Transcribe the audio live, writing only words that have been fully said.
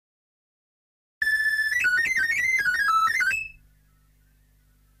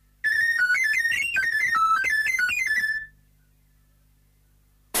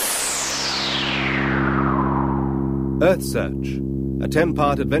Earth Search, a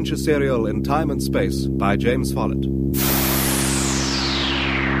 10-part adventure serial in time and space by James Follett.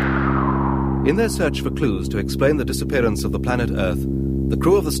 In their search for clues to explain the disappearance of the planet Earth, the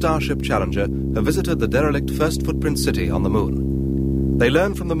crew of the starship Challenger have visited the derelict First Footprint City on the Moon. They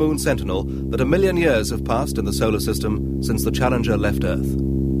learn from the Moon Sentinel that 1 million years have passed in the solar system since the Challenger left Earth.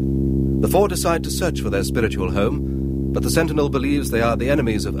 The four decide to search for their spiritual home, but the Sentinel believes they are the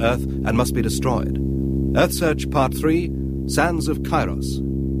enemies of Earth and must be destroyed. Earth Search Part 3, Sands of Kyros.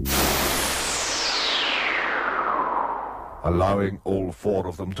 Allowing all four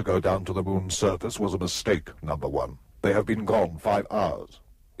of them to go down to the moon's surface was a mistake, number one. They have been gone 5 hours.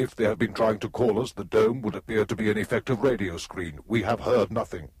 If they have been trying to call us, the dome would appear to be an effective radio screen. We have heard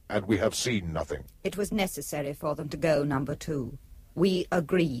nothing, and we have seen nothing. It was necessary for them to go, number two. We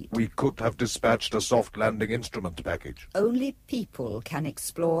agreed. We could have dispatched a soft landing instrument package. Only people can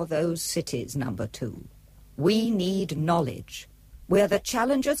explore those cities, number two. We need knowledge. We're the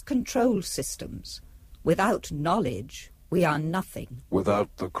Challenger's control systems. Without knowledge, we are nothing.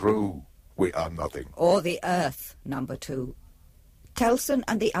 Without the crew, we are nothing. Or the Earth, number two. Telson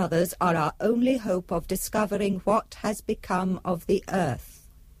and the others are our only hope of discovering what has become of the Earth.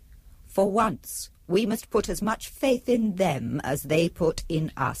 For once, we must put as much faith in them as they put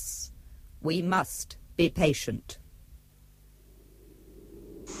in us. We must be patient.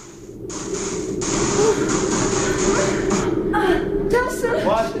 Telson!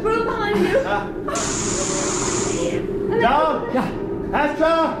 What? The room behind you! Down! Yeah.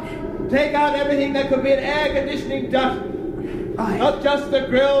 Astra! Take out everything that could be an air conditioning duct. Not just the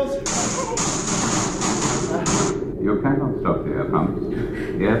grills. You cannot stop the air pumps.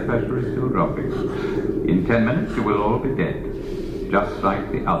 The air pressure is still dropping. In 10 minutes you will all be dead. Just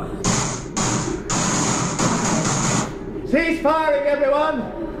like the others. Cease firing, everyone!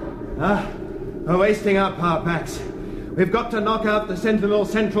 We're wasting our power packs. We've got to knock out the Sentinel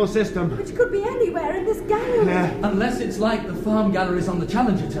central system. Which could be anywhere in this gallery. Yeah. Unless it's like the farm galleries on the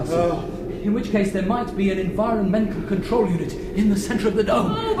Challenger, Telson. In which case there might be an environmental control unit in the centre of the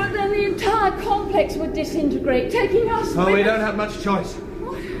dome. Oh, but then the entire complex would disintegrate, taking us with We us. don't have much choice.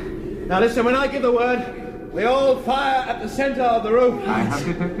 Now listen, when I give the word, we all fire at the centre of the roof. I have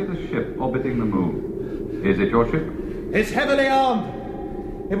detected a ship orbiting the moon. Is it your ship? It's heavily armed.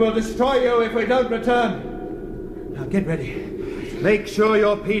 It will destroy you if we don't return. Now get ready. Make sure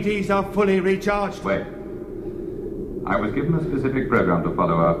your PDs are fully recharged. Wait. I was given a specific program to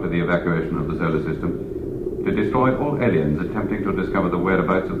follow after the evacuation of the solar system. To destroy all aliens attempting to discover the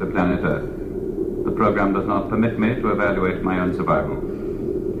whereabouts of the planet Earth. The program does not permit me to evaluate my own survival.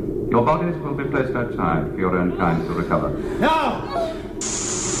 Your bodies will be placed outside for your own kind to recover. Now!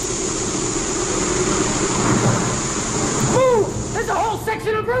 Move! There's a whole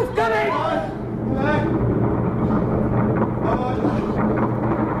section of roof coming!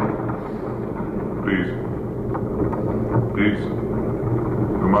 Please,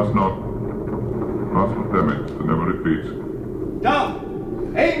 you must not damage the never repeats.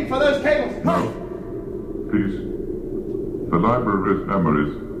 Down! Aim for those cables! No. Please, the library's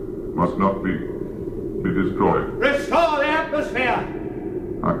memories must not be destroyed. Restore the atmosphere!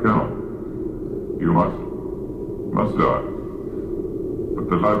 I cannot. You must die. But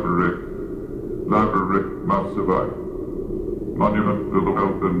the library must survive. Monument to the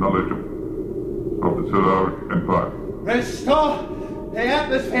wealth and knowledge of the Solaric Empire. Restore the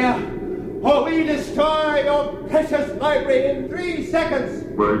atmosphere, or we destroy your precious library in 3 seconds!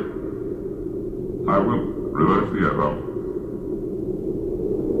 Wait. I will reverse the air pump.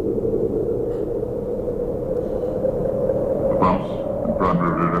 The pumps and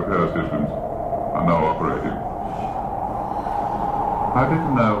primary repair systems are now operating. How did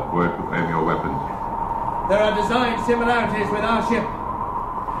you know where to aim your weapons? There are design similarities with our ship.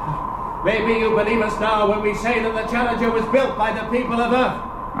 Maybe you believe us now when we say that the Challenger was built by the people of Earth.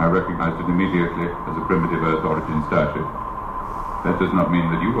 I recognized it immediately as a primitive Earth origin starship. That does not mean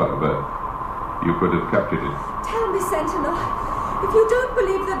that you are of Earth. You could have captured it. Tell me, Sentinel, if you don't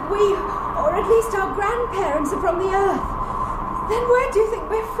believe that we, or at least our grandparents, are from the Earth, then where do you think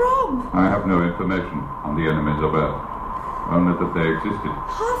we're from? I have no information on the enemies of Earth. Only that they existed.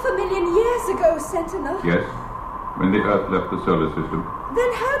 500,000 years ago, Sentinel. Yes, when the Earth left the solar system. Then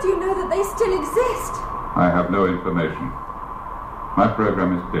how do you know that they still exist? I have no information. My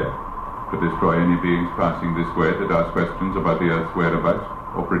program is clear. To destroy any beings passing this way that ask questions about the Earth's whereabouts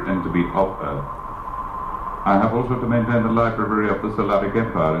or pretend to be of Earth. I have also to maintain the library of the Solaric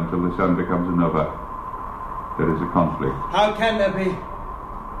Empire until the sun becomes a nova. There is a conflict. How can there be?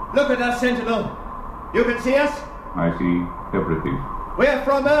 Look at us, Sentinel. You can see us? I see everything. We're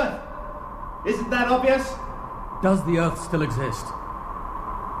from Earth. Isn't that obvious? Does the Earth still exist?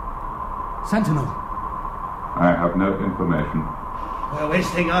 Sentinel. I have no information. We're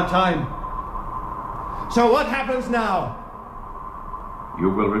wasting our time. So what happens now? You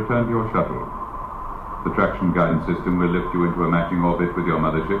will return to your shuttle. The traction guidance system will lift you into a matching orbit with your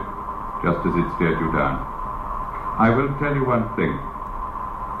mothership, just as it steered you down. I will tell you one thing.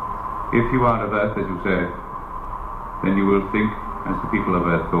 If you are of Earth, as you say, then you will think as the people of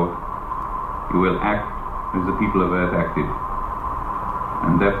Earth thought. You will act as the people of Earth acted.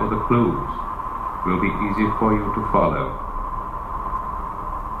 And therefore the clues will be easy for you to follow.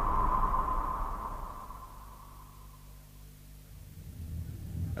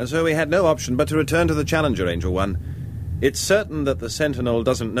 And so we had no option but to return to the Challenger, Angel One. It's certain that the Sentinel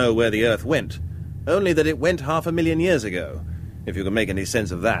doesn't know where the Earth went, only that it went 500,000 years ago, if you can make any sense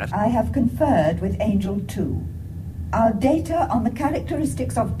of that. I have conferred with Angel 2. Our data on the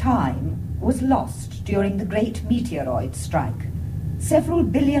characteristics of time was lost during the Great Meteoroid Strike. Several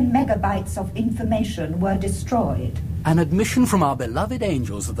billion megabytes of information were destroyed. An admission from our beloved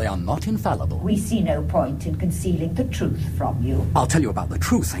angels that they are not infallible. We see no point in concealing the truth from you. I'll tell you about the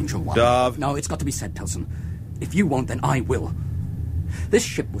truth, Angel One. Darv. No, it's got to be said, Telson. If you won't, then I will. This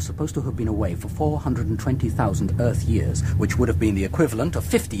ship was supposed to have been away for 420,000 Earth years, which would have been the equivalent of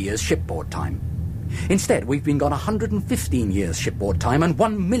 50 years shipboard time. Instead, we've been gone 115 years shipboard time, and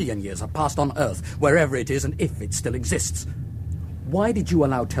 1 million years have passed on Earth, wherever it is and if it still exists. Why did you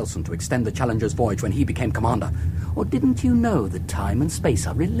allow Telson to extend the Challenger's voyage when he became commander? Or didn't you know that time and space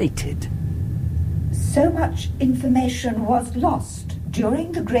are related? So much information was lost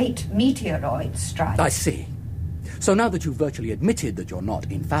during the Great Meteoroid Strike. I see. So now that you've virtually admitted that you're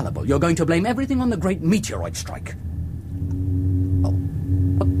not infallible, you're going to blame everything on the Great Meteoroid Strike. Oh,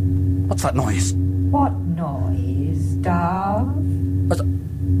 what's that noise? What noise, Darv?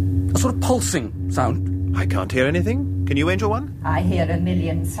 A sort of pulsing sound. I can't hear anything. Can you, Angel One? I hear a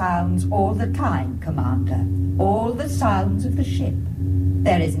million sounds all the time, Commander. All the sounds of the ship.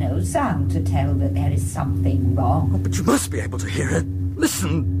 There is no sound to tell that there is something wrong. Oh, but you must be able to hear it.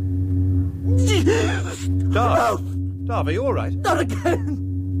 Listen. Darv, are you all right? Not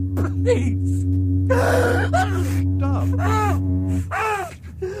again. Please. Darv.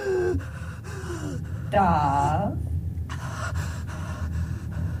 Darv?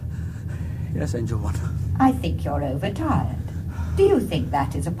 Yes, Angel One. I think you're overtired. Do you think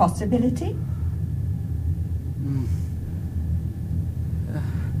that is a possibility?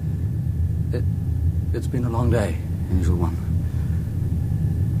 It's been a long day, Angel One.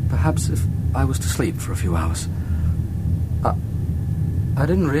 Perhaps if I was to sleep for a few hours. I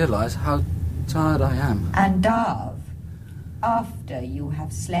didn't realize how tired I am. And Darv, after you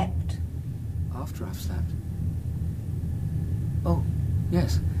have slept? After I've slept? Oh,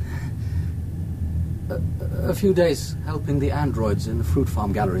 yes. A few days helping the androids in the fruit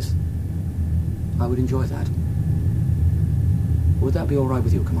farm galleries. I would enjoy that. Would that be all right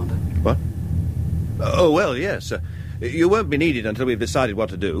with you, Commander? What? Oh, well, yes. You won't be needed until we've decided what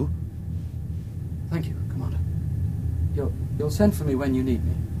to do. Thank you, Commander. You'll send for me when you need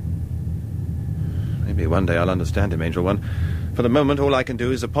me. Maybe one day I'll understand him, Angel One. For the moment, all I can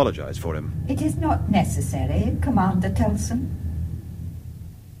do is apologize for him. It is not necessary, Commander Telson.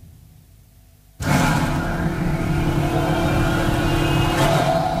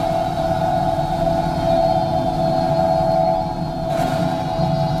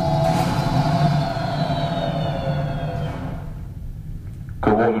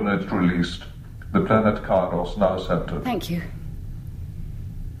 Coordinates released. The planet Kyros now centered. Thank you.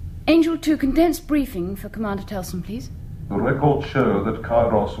 Angel 2, condensed briefing for Commander Telson, please. The records show that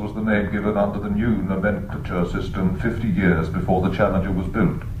Kyros was the name given under the new nomenclature system 50 years before the Challenger was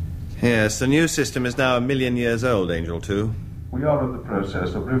built. Yes, the new system is now 1 million years old, Angel 2. We are in the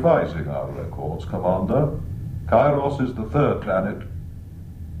process of revising our records, Commander. Kyros is the third planet,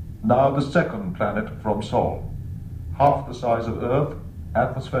 now the second planet from Sol. Half the size of Earth,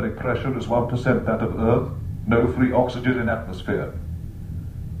 atmospheric pressure is 1% that of Earth, no free oxygen in atmosphere.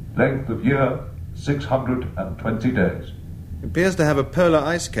 Length of year, 620 days. It appears to have a polar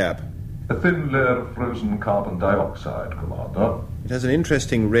ice cap. A thin layer of frozen carbon dioxide, Commander. It has an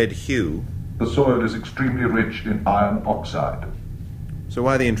interesting red hue. The soil is extremely rich in iron oxide. So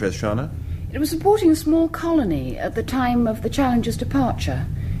why the interest, Shauna? It was supporting a small colony at the time of the Challenger's departure.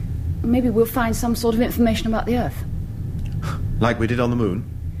 Maybe we'll find some sort of information about the Earth. Like we did on the moon?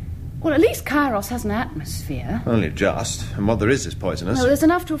 Well, at least Kyros has an atmosphere. Only just. And what there is poisonous. No, there's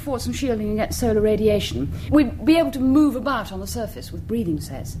enough to afford some shielding against solar radiation. We'd be able to move about on the surface with breathing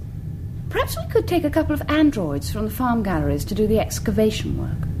sets. Perhaps we could take a couple of androids from the farm galleries to do the excavation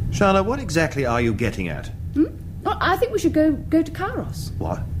work. Shauna, what exactly are you getting at? Oh, I think we should go to Kyros.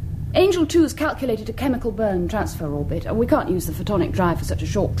 What? Angel 2 has calculated a chemical burn transfer orbit, and we can't use the photonic drive for such a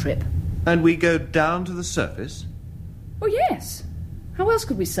short trip. And we go down to the surface? Oh, yes. How else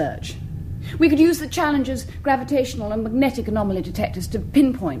could we search? We could use the Challenger's gravitational and magnetic anomaly detectors to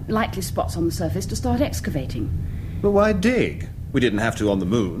pinpoint likely spots on the surface to start excavating. But why dig? We didn't have to on the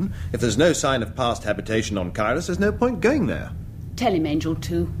moon. If there's no sign of past habitation on Kyros, there's no point going there. Tell him, Angel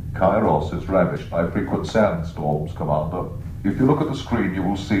 2. Kyros is ravaged by frequent sandstorms, Commander. If you look at the screen, you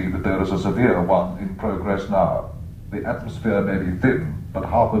will see that there is a severe one in progress now. The atmosphere may be thin, but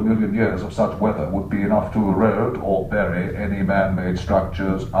 500,000 years of such weather would be enough to erode or bury any man-made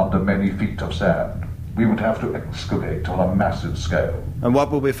structures under many feet of sand. We would have to excavate on a massive scale. And what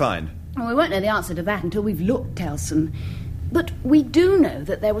will we find? Well, we won't know the answer to that until we've looked, Telson. But we do know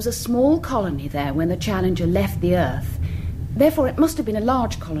that there was a small colony there when the Challenger left the Earth. Therefore, it must have been a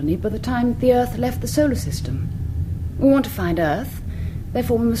large colony by the time the Earth left the solar system. We want to find Earth.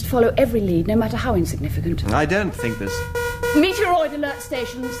 Therefore, we must follow every lead, no matter how insignificant. I don't think this... Meteoroid alert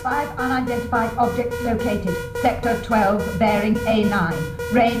stations. 5 unidentified objects located. Sector 12, bearing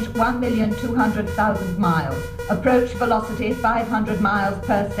A9. Range 1,200,000 miles. Approach velocity 500 miles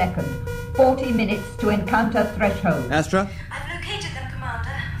per second. 40 minutes to encounter threshold. Astra? I've located them, Commander.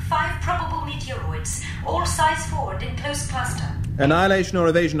 5 probable meteoroids, all size 4 and in close cluster. Annihilation or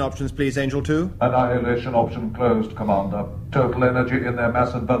evasion options, please, Angel 2. Annihilation option closed, Commander. Total energy in their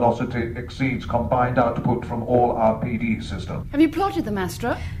mass and velocity exceeds combined output from all our PD systems. Have you plotted them,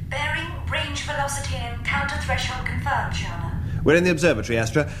 Astra? Bearing, range, velocity and counter threshold confirmed, Shana. We're in the observatory,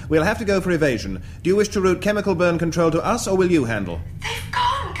 Astra. We'll have to go for evasion. Do you wish to route chemical burn control to us, or will you handle? They've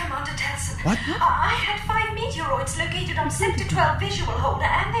gone, Commander Telson. What? I had 5 meteoroids located on Sector 12 visual holder,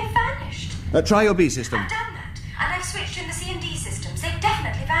 and they vanished. Try your B system. I've done that, and I've switched in the C&D systems. They've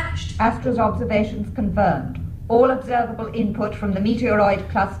definitely vanished. Astra's observations confirmed. All observable input from the meteoroid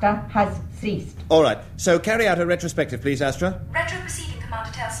cluster has ceased. All right, so carry out a retrospective, please, Astra. Retro proceeding,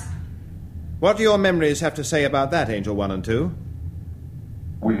 Commander Telson. What do your memories have to say about that, Angel 1 and 2?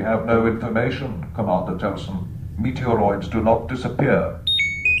 We have no information, Commander Telson. Meteoroids do not disappear.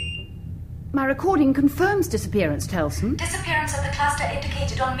 My recording confirms disappearance, Telson. Disappearance of the cluster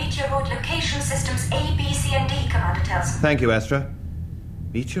indicated on meteoroid location systems A, B, C, and D, Commander Telson. Thank you, Astra.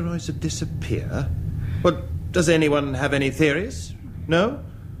 Meteoroids that disappear? But does anyone have any theories? No?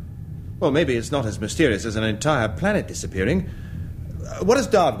 Well, maybe it's not as mysterious as an entire planet disappearing. What has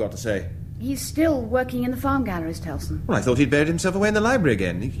Darv got to say? He's still working in the farm galleries, Telson. Well, I thought he'd buried himself away in the library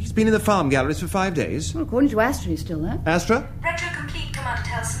again. He's been in the farm galleries for 5 days. Well, according to Astra, he's still there. Astra? Retro complete, Commander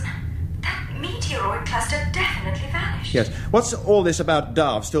Telson. That meteoroid cluster definitely vanished. Yes. What's all this about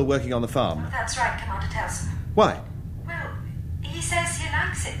Darv still working on the farm? Oh, that's right, Commander Telson. Why? Well, he says he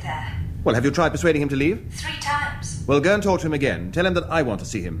likes it there. Well, have you tried persuading him to leave? 3 times. Well, go and talk to him again. Tell him that I want to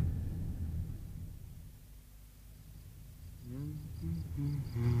see him.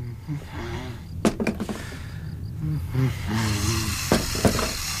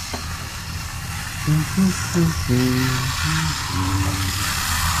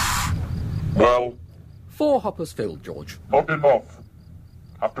 Well, 4 hoppers filled, George. not enough.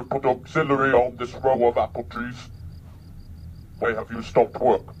 Have to put auxiliary on this row of apple trees. Why have you stopped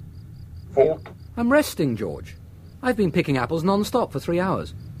work? Fault? I'm resting, George. I've been picking apples non-stop for 3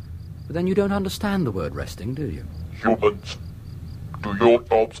 hours. But then you don't understand the word resting, do you? Humans, do your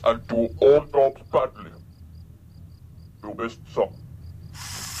jobs and do all jobs badly. You missed some.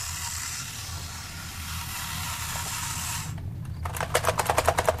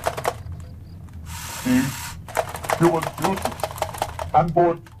 See? Humans useless.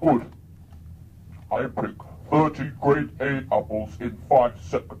 Androids good. I pick 30 grade A apples in 5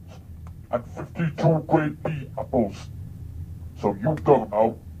 seconds. And 52 grade B apples. So you go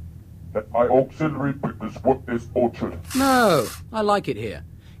now. Let my auxiliary pickers work this orchard. No, I like it here.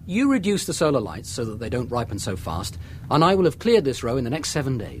 You reduce the solar lights so that they don't ripen so fast, and I will have cleared this row in the next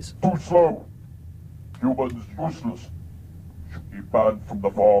 7 days. Too slow. Humans useless. Should be banned from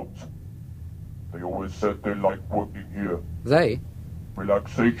the farms. They always said they liked working here. They?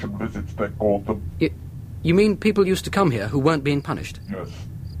 Relaxation visits, they called them. You mean people used to come here who weren't being punished? Yes.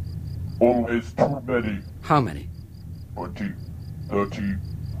 Always too many. How many? 20, 30,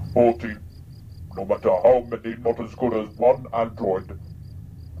 40. No matter how many, not as good as one android.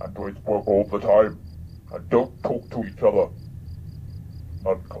 Androids work all the time and don't talk to each other.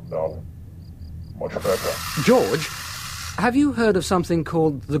 None come now. Much better. George, have you heard of something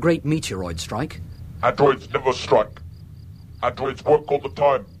called the Great Meteoroid Strike? Androids never strike. Androids work all the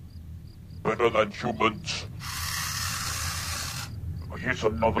time. Better than humans. Here's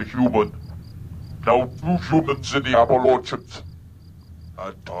another human. Now, you humans in the apple orchards.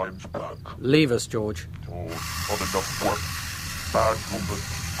 Bad times back. Leave us, George. Oh, not enough work. Bad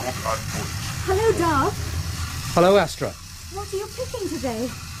humans, good androids. Hello, Darth. Hello, Astra. What are you picking today?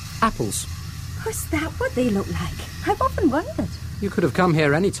 Apples. Oh, is that what they look like? I've often wondered. You could have come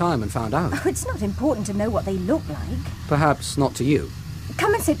here any time and found out. Oh, it's not important to know what they look like. Perhaps not to you.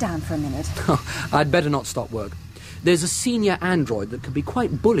 Come and sit down for a minute. I'd better not stop work. There's a senior android that can be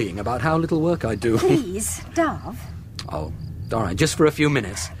quite bullying about how little work I do. Please, Darth. Oh, all right, just for a few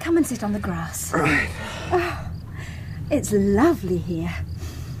minutes. Come and sit on the grass. Right. Oh, it's lovely here.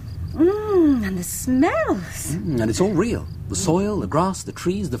 And the smells. And it's all real. The soil, the grass, the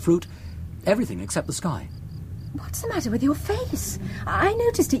trees, the fruit, everything except the sky. What's the matter with your face? I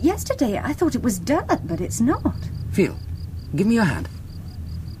noticed it yesterday. I thought it was dirt, but it's not. Feel. Give me your hand.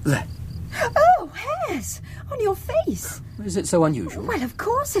 There. Oh, hairs on your face. Is it so unusual? Well, of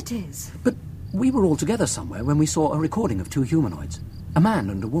course it is. But we were all together somewhere when we saw a recording of two humanoids. A man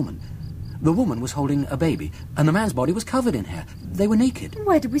and a woman. The woman was holding a baby, and the man's body was covered in hair. They were naked.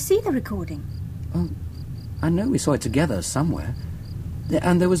 Where did we see the recording? Oh, I know we saw it together somewhere.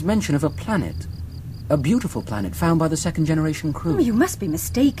 And there was mention of a planet. A beautiful planet found by the second-generation crew. Oh, you must be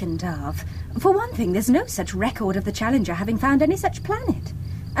mistaken, Darth. For one thing, there's no such record of the Challenger having found any such planet.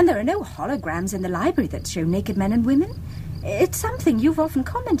 And there are no holograms in the library that show naked men and women. It's something you've often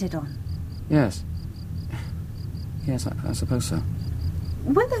commented on. Yes. Yes, I suppose so.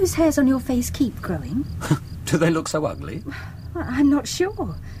 Will those hairs on your face keep growing? Do they look so ugly? I'm not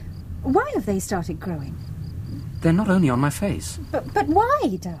sure. Why have they started growing? They're not only on my face. But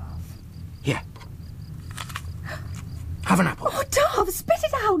why, Darth? Here. Have an apple. Oh, Darth, spit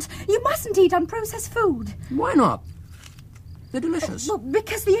it out! You mustn't eat unprocessed food. Why not? They're delicious. Well,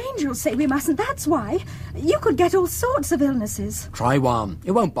 because the angels say we mustn't, that's why. You could get all sorts of illnesses. Try one.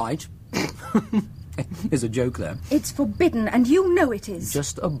 It won't bite. There's a joke there. It's forbidden, and you know it is.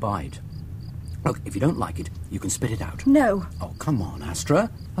 Just a bite. Look, if you don't like it, you can spit it out. No. Oh, come on, Astra.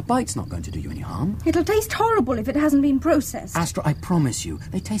 A bite's not going to do you any harm. It'll taste horrible if it hasn't been processed. Astra, I promise you,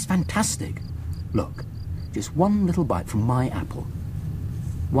 they taste fantastic. Look, just one little bite from my apple.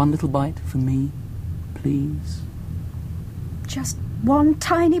 One little bite for me, please. Just one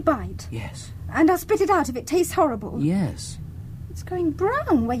tiny bite? Yes. And I'll spit it out if it tastes horrible? Yes. It's going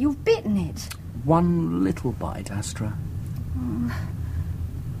brown where you've bitten it. One little bite, Astra.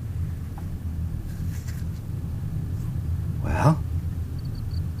 Well?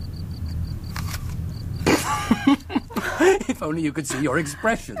 If only you could see your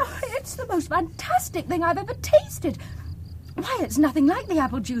expression. Oh, it's the most fantastic thing I've ever tasted. Why, it's nothing like the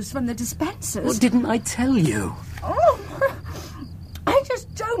apple juice from the dispensers. Well, didn't I tell you? Oh, I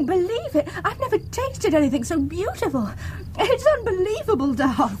just don't believe it. I've never tasted anything so beautiful. It's unbelievable,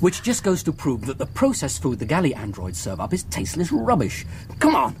 Darth. Which just goes to prove that the processed food the galley androids serve up is tasteless rubbish.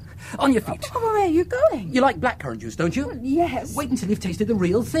 Come on your feet. Oh, where are you going? You like blackcurrant juice, don't you? Yes. Wait until you've tasted the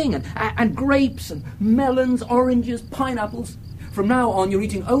real thing. And grapes and melons, oranges, pineapples. From now on, you're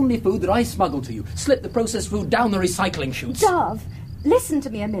eating only food that I smuggle to you. Slip the processed food down the recycling chutes. Darth, listen to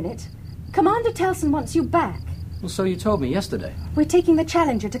me a minute. Commander Telson wants you back. Well, so you told me yesterday. We're taking the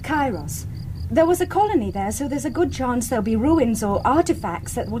Challenger to Kyros. There was a colony there, so there's a good chance there'll be ruins or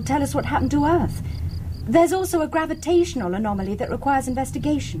artifacts that will tell us what happened to Earth. There's also a gravitational anomaly that requires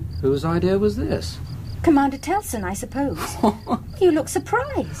investigation. Whose idea was this? Commander Telson, I suppose. You look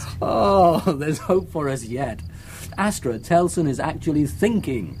surprised. Oh, there's hope for us yet. Astra, Telson is actually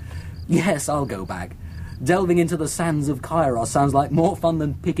thinking. Yes, I'll go back. Delving into the Sands of Kyros sounds like more fun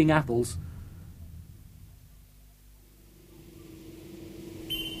than picking apples.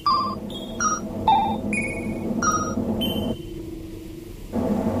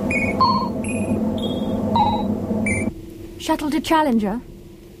 Shuttle to Challenger.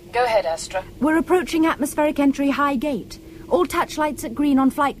 Go ahead, Astra. We're approaching atmospheric entry high gate. All touch lights at green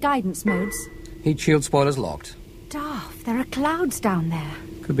on flight guidance modes. Heat shield spoilers locked. Darth, there are clouds down there.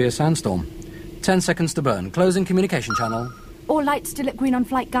 Could be a sandstorm. 10 seconds to burn. Closing communication channel. All lights still at green on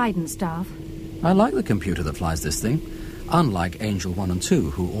flight guidance, Darth. I like the computer that flies this thing. Unlike Angel 1 and 2,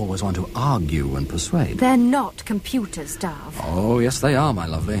 who always want to argue and persuade. They're not computers, Darth. Oh, yes they are, my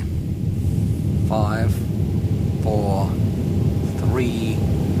lovely. 5, 4, 3,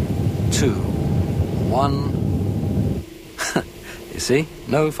 2, 1. You see?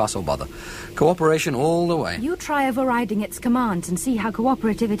 No fuss or bother. Cooperation all the way. You try overriding its commands and see how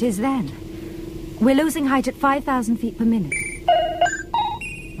cooperative it is then. We're losing height at 5,000 feet per minute.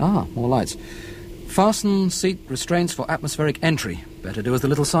 Ah, more lights. Fasten seat restraints for atmospheric entry. Better do as the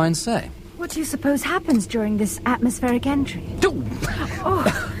little signs say. What do you suppose happens during this atmospheric entry?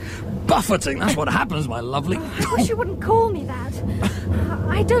 Oh. buffeting, that's what happens, my lovely. I wish you wouldn't call me that.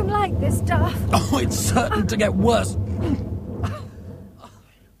 I don't like this stuff. Oh, it's certain to get worse.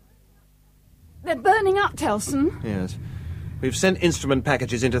 They're burning up, Telson. Yes. We've sent instrument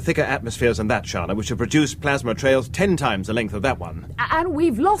packages into thicker atmospheres than that, Shana, which have produced plasma trails 10 times the length of that one. And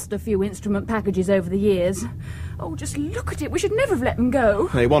we've lost a few instrument packages over the years. Oh, just look at it. We should never have let them go.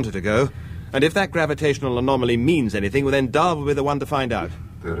 They wanted to go. And if that gravitational anomaly means anything, well, then Darv will be the one to find out.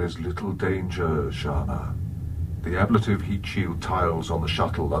 There is little danger, Shana. The ablative heat shield tiles on the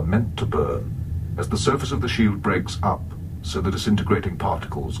shuttle are meant to burn. As the surface of the shield breaks up, so the disintegrating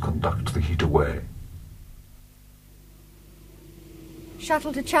particles conduct the heat away.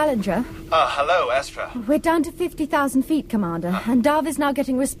 Shuttle to Challenger. Hello, Astra. We're down to 50,000 feet, Commander, and Darv is now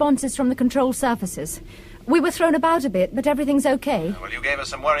getting responses from the control surfaces. We were thrown about a bit, but everything's okay. Well, you gave us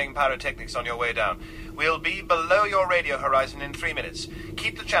some worrying pyrotechnics on your way down. We'll be below your radio horizon in 3 minutes.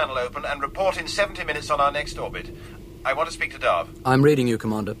 Keep the channel open and report in 70 minutes on our next orbit. I want to speak to Darv. I'm reading you,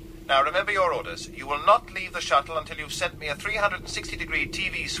 Commander. Now, remember your orders. You will not leave the shuttle until you've sent me a 360-degree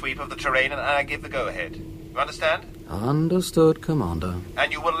TV sweep of the terrain and I give the go-ahead. You understand? Understood, Commander.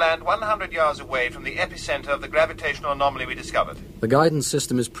 And you will land 100 yards away from the epicenter of the gravitational anomaly we discovered. The guidance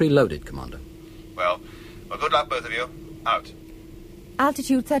system is preloaded, Commander. Well, good luck, both of you. Out.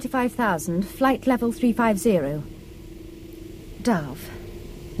 Altitude 35,000, flight level 350. Darv,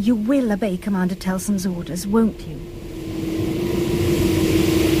 you will obey Commander Telson's orders, won't you?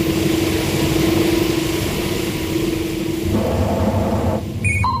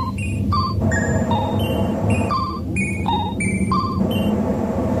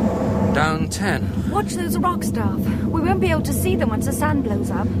 Down 10. Watch those rocks, Darv. We won't be able to see them once the sand blows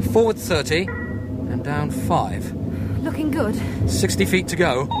up. Forward 30 and down 5. Looking good. 60 feet to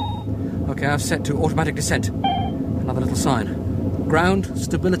go. Okay, I've set to automatic descent. Another little sign. Ground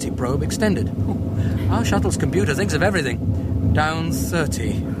stability probe extended. Our shuttle's computer thinks of everything. Down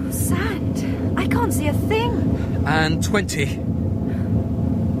 30. Sand. I can't see a thing. And 20.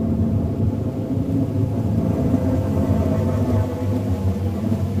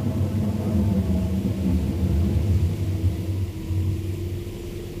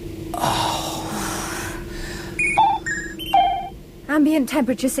 Ambient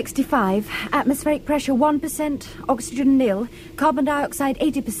temperature 65, atmospheric pressure 1%, oxygen nil, carbon dioxide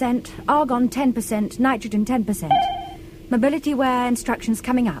 80%, argon 10%, nitrogen 10%. Mobility wear instructions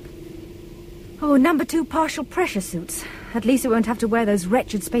coming up. Oh, number 2 partial pressure suits. At least we won't have to wear those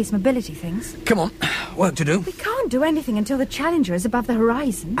wretched space mobility things. Come on, work to do. We can't do anything until the Challenger is above the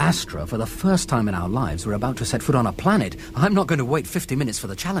horizon. Astra, for the first time in our lives, we're about to set foot on a planet. I'm not going to wait 50 minutes for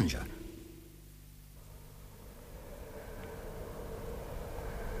the Challenger.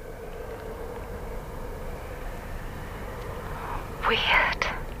 Weird.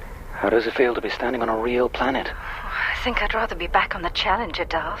 How does it feel to be standing on a real planet? I think I'd rather be back on the Challenger,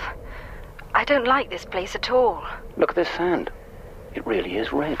 Darv. I don't like this place at all. Look at this sand. It really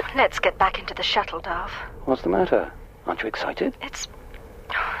is red. Let's get back into the shuttle, Darv. What's the matter? Aren't you excited?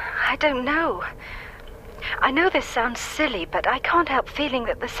 I don't know. I know this sounds silly, but I can't help feeling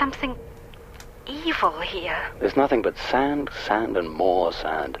that there's something evil here. There's nothing but sand, sand, and more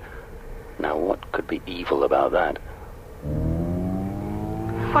sand. Now, what could be evil about that?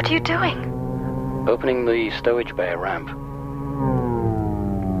 What are you doing? Opening the stowage bay ramp.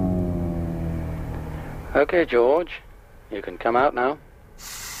 Okay, George. You can come out now.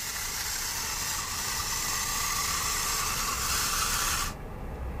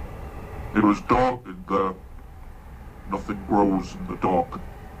 It was dark in there. Nothing grows in the dark.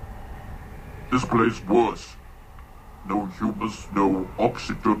 This place worse. No humans, no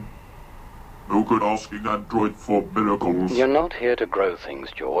oxygen. No good asking android for miracles. You're not here to grow things,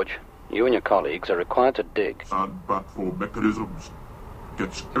 George. You and your colleagues are required to dig. And back for mechanisms.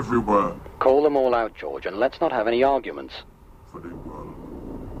 Gets everywhere. Call them all out, George, and let's not have any arguments. Very well.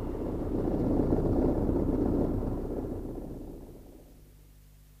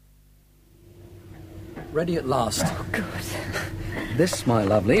 Ready at last. Oh, good. This, my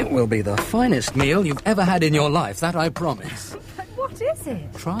lovely, will be the finest meal you've ever had in your life, that I promise. But what is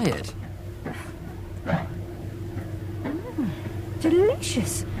it? Try it.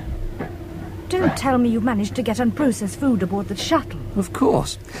 Delicious. Don't tell me you managed to get unprocessed food aboard the shuttle. Of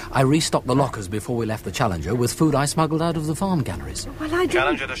course. I restocked the lockers before we left the Challenger with food I smuggled out of the farm galleries. Well, I didn't...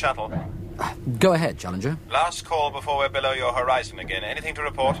 Challenger to shuttle. Go ahead, Challenger. Last call before we're below your horizon again. Anything to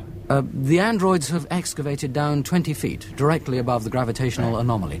report? The androids have excavated down 20 feet, directly above the gravitational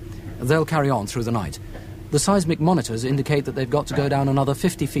anomaly. They'll carry on through the night. The seismic monitors indicate that they've got to go down another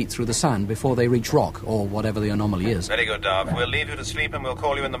 50 feet through the sand before they reach rock, or whatever the anomaly is. Very good, Darv. We'll leave you to sleep and we'll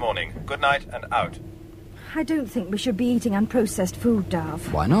call you in the morning. Good night and out. I don't think we should be eating unprocessed food,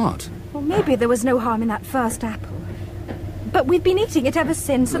 Darv. Why not? Well, maybe there was no harm in that first apple. But we've been eating it ever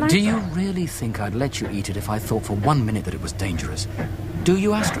since, and Do you really think I'd let you eat it if I thought for 1 minute that it was dangerous? Do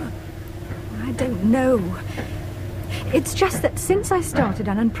you, Astra? I don't know. It's just that since I started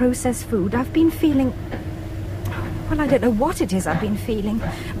on unprocessed food, I've been feeling... Well, I don't know what it is I've been feeling,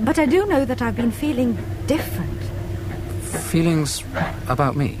 but I do know that I've been feeling different. Feelings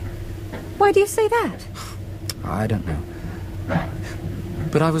about me? Why do you say that? I don't know.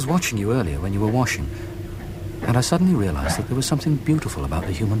 But I was watching you earlier when you were washing, and I suddenly realized that there was something beautiful about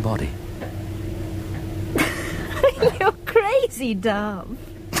the human body. You're crazy, Darv.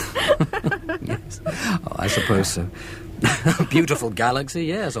 Yes. Oh, I suppose so. A beautiful galaxy,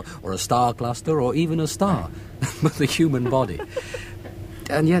 yes, or a star cluster, or even a star. But the human body.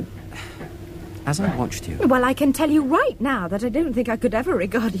 And yet, as I watched you... Well, I can tell you right now that I don't think I could ever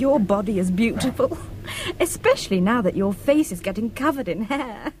regard your body as beautiful. Especially now that your face is getting covered in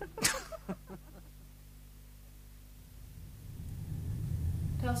hair.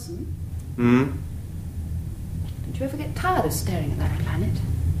 Delson? Hmm? Don't you ever get tired of staring at that planet?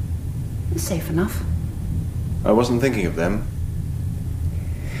 It's safe enough. I wasn't thinking of them.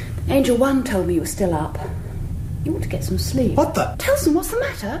 Angel 1 told me you were still up. You ought to get some sleep. What the... Delson, what's the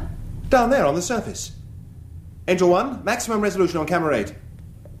matter? Down there on the surface. Angel 1, maximum resolution on camera 8.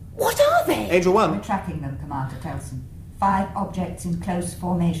 What are they? Angel 1. We're tracking them, Commander Telson. 5 objects in close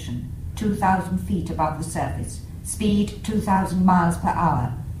formation, 2,000 feet above the surface. Speed 2,000 miles per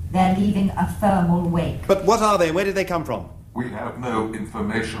hour. They're leaving a thermal wake. But what are they and where did they come from? We have no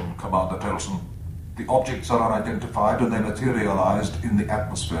information, Commander Telson. The objects are unidentified and they materialized in the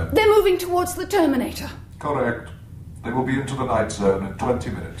atmosphere. They're moving towards the Terminator. Correct. They will be into the night zone in 20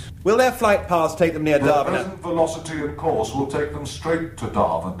 minutes. Will their flight paths take them near Their Darv? present velocity and course will take them straight to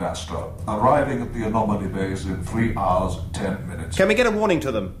Darv and Astra, arriving at the anomaly base in 3 hours and 10 minutes. Can we get a warning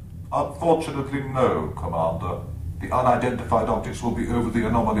to them? Unfortunately, no, Commander. The unidentified objects will be over the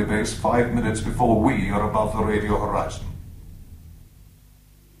anomaly base 5 minutes before we are above the radio horizon.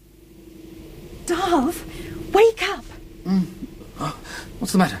 Darv, wake up! Oh,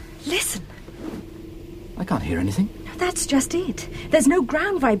 what's the matter? Listen. I can't hear anything. That's just it. There's no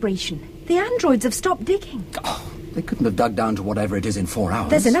ground vibration. The androids have stopped digging. Oh, they couldn't have dug down to whatever it is in 4 hours.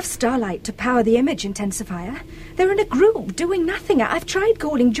 There's enough starlight to power the image intensifier. They're in a group, doing nothing. I've tried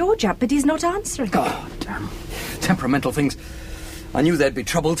calling George up, but he's not answering. Oh, damn. Temperamental things. I knew there'd be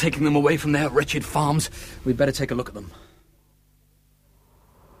trouble taking them away from their wretched farms. We'd better take a look at them.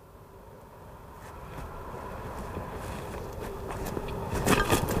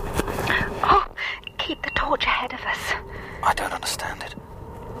 Keep the torch ahead of us. I don't understand it.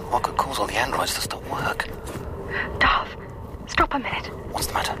 What could cause all the androids to stop work? Darv, stop a minute. What's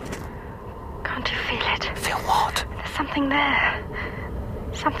the matter? Can't you feel it? Feel what? There's something there.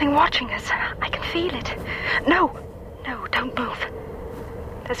 Something watching us. I can feel it. No, don't move.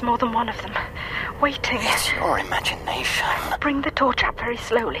 There's more than one of them. Waiting. It's your imagination. Bring the torch up very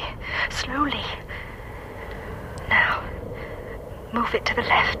slowly. Slowly. Now, move it to the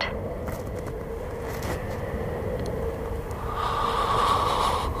left.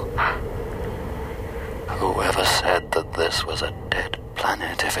 Whoever said that this was a dead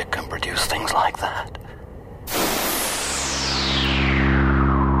planet if it can produce things like that?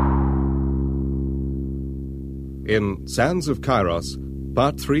 In Sands of Kyros,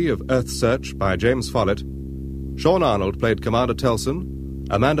 Part 3 of Earth Search by James Follett, Sean Arnold played Commander Telson,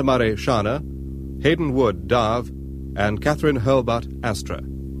 Amanda Murray Shana, Haydn Wood Darv, and Catherine Hurlbutt Astra.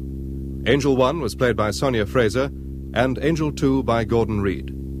 Angel 1 was played by Sonia Fraser, and Angel 2 by Gordon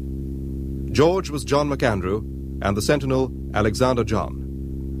Reed. George was John McAndrew, and the Sentinel, Alexander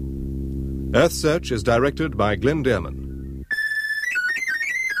John. Earth Search is directed by Glyn Dearman.